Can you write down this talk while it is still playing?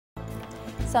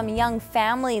Some young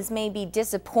families may be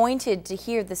disappointed to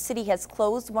hear the city has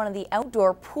closed one of the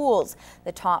outdoor pools.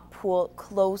 The top pool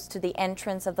close to the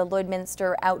entrance of the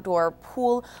Lloydminster outdoor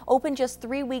pool opened just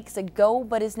 3 weeks ago,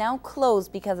 but is now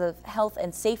closed because of health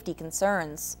and safety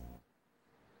concerns.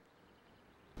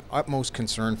 Utmost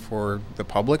concern for the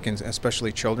public and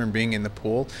especially children being in the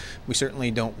pool. We certainly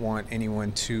don't want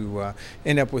anyone to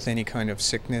end up with any kind of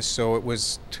sickness, so it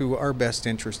was to our best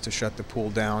interest to shut the pool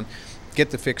down, get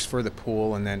the fix for the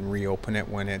pool, and then reopen it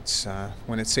when it's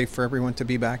safe for everyone to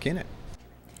be back in it.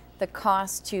 The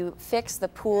cost to fix the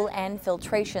pool and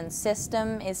filtration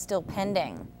system is still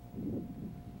pending.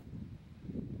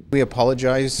 We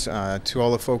apologize to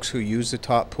all the folks who use the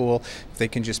top pool. If they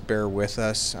can just bear with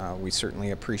us, we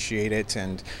certainly appreciate it.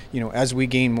 And as we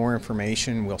gain more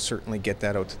information, we'll certainly get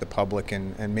that out to the public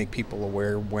and make people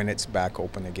aware when it's back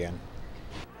open again.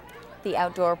 The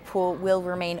outdoor pool will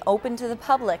remain open to the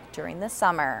public during the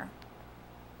summer.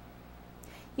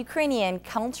 Ukrainian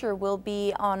culture will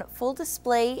be on full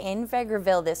display in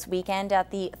Vegreville this weekend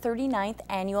at the 39th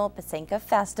annual Pysanka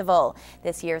Festival.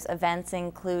 This year's events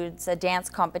includes a dance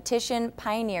competition,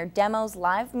 pioneer demos,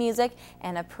 live music,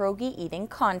 and a pierogi eating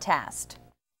contest.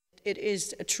 It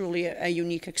is truly a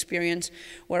unique experience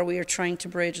where we are trying to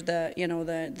bridge the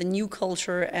new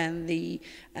culture and the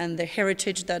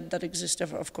heritage that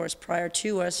existed of course prior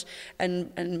to us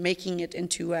and making it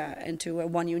into a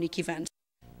one unique event.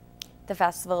 The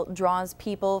festival draws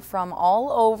people from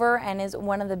all over and is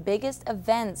one of the biggest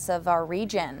events of our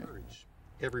region.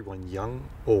 Everyone, young,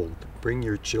 old, bring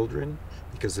your children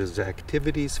because there's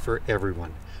activities for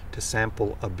everyone to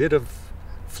sample a bit of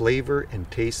flavor and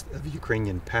taste of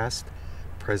Ukrainian past,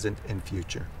 present, and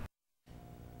future.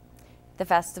 The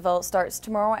festival starts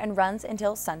tomorrow and runs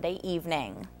until Sunday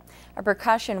evening. A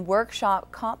percussion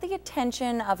workshop caught the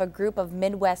attention of a group of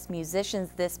Midwest musicians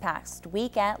this past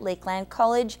week at Lakeland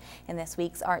College. In this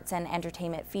week's arts and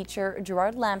entertainment feature,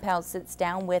 Gerard Lampow sits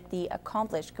down with the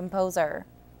accomplished composer.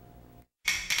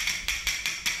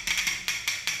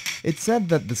 It's said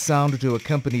that the sound to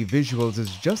accompany visuals is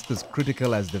just as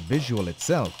critical as the visual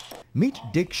itself. Meet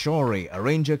Dick Shorey,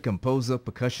 arranger, composer,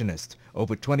 percussionist.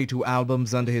 Over 22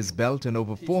 albums under his belt and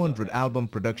over 400 album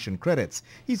production credits.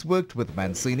 He's worked with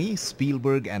Mancini,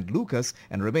 Spielberg and Lucas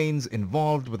and remains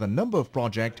involved with a number of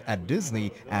projects at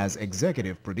Disney as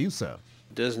executive producer.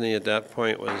 Disney at that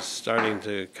point was starting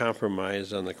to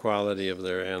compromise on the quality of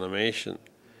their animation,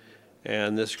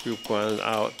 and this group wanted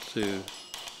out to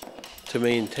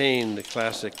maintain the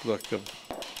classic look of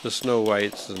the Snow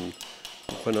Whites and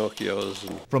Pinocchios.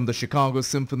 From the Chicago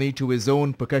Symphony to his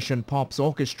own percussion pops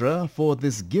orchestra, for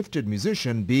this gifted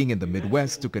musician being in the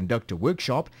Midwest to conduct a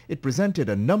workshop, it presented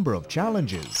a number of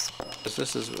challenges.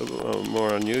 This is a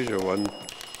more unusual one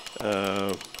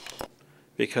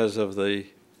because of the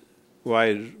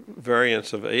wide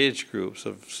variance of age groups,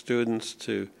 of students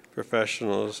to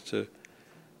professionals to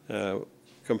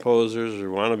composers or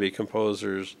wannabe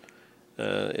composers.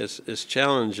 It's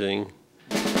challenging.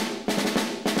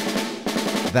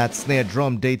 That snare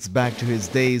drum dates back to his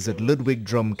days at Ludwig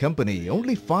Drum Company.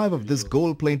 Only 5 of this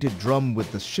gold-plated drum with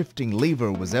the shifting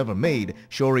lever was ever made.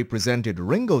 Shorey presented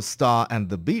Ringo Starr and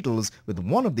the Beatles with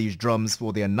one of these drums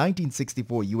for their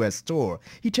 1964 US tour.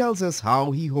 He tells us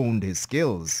how he honed his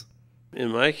skills.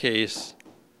 In my case,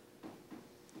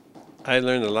 I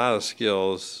learned a lot of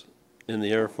skills in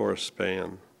the Air Force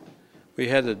span. We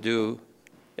had to do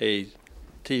a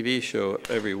TV show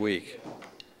every week,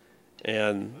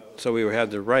 and so we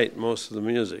had to write most of the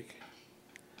music.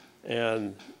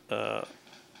 And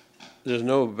there's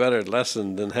no better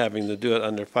lesson than having to do it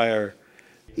under fire.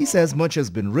 He says much has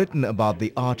been written about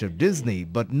the art of Disney,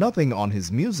 but nothing on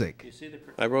his music.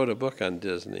 I wrote a book on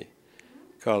Disney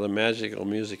called The Magical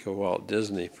Music of Walt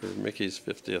Disney for Mickey's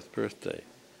 50th birthday.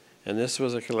 And this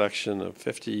was a collection of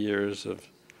 50 years of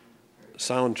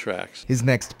soundtracks. His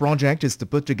next project is to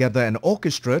put together an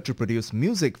orchestra to produce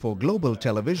music for global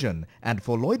television. And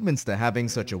for Lloydminster having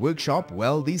such a workshop,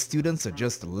 well, these students are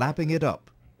just lapping it up.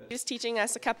 He's teaching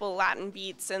us a couple Latin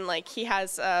beats, and he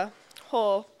has a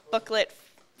whole booklet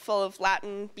full of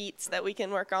Latin beats that we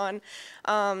can work on.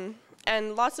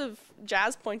 And lots of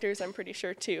jazz pointers, I'm pretty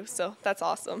sure, too. So that's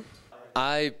awesome.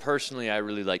 I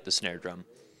really like the snare drum.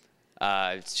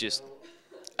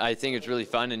 I think it's really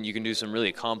fun, and you can do some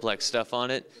really complex stuff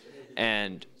on it.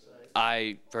 And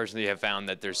I personally have found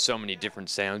that there's so many different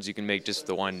sounds you can make just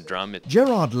the one drum.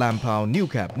 Gerard Lampow,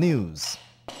 Newcap News.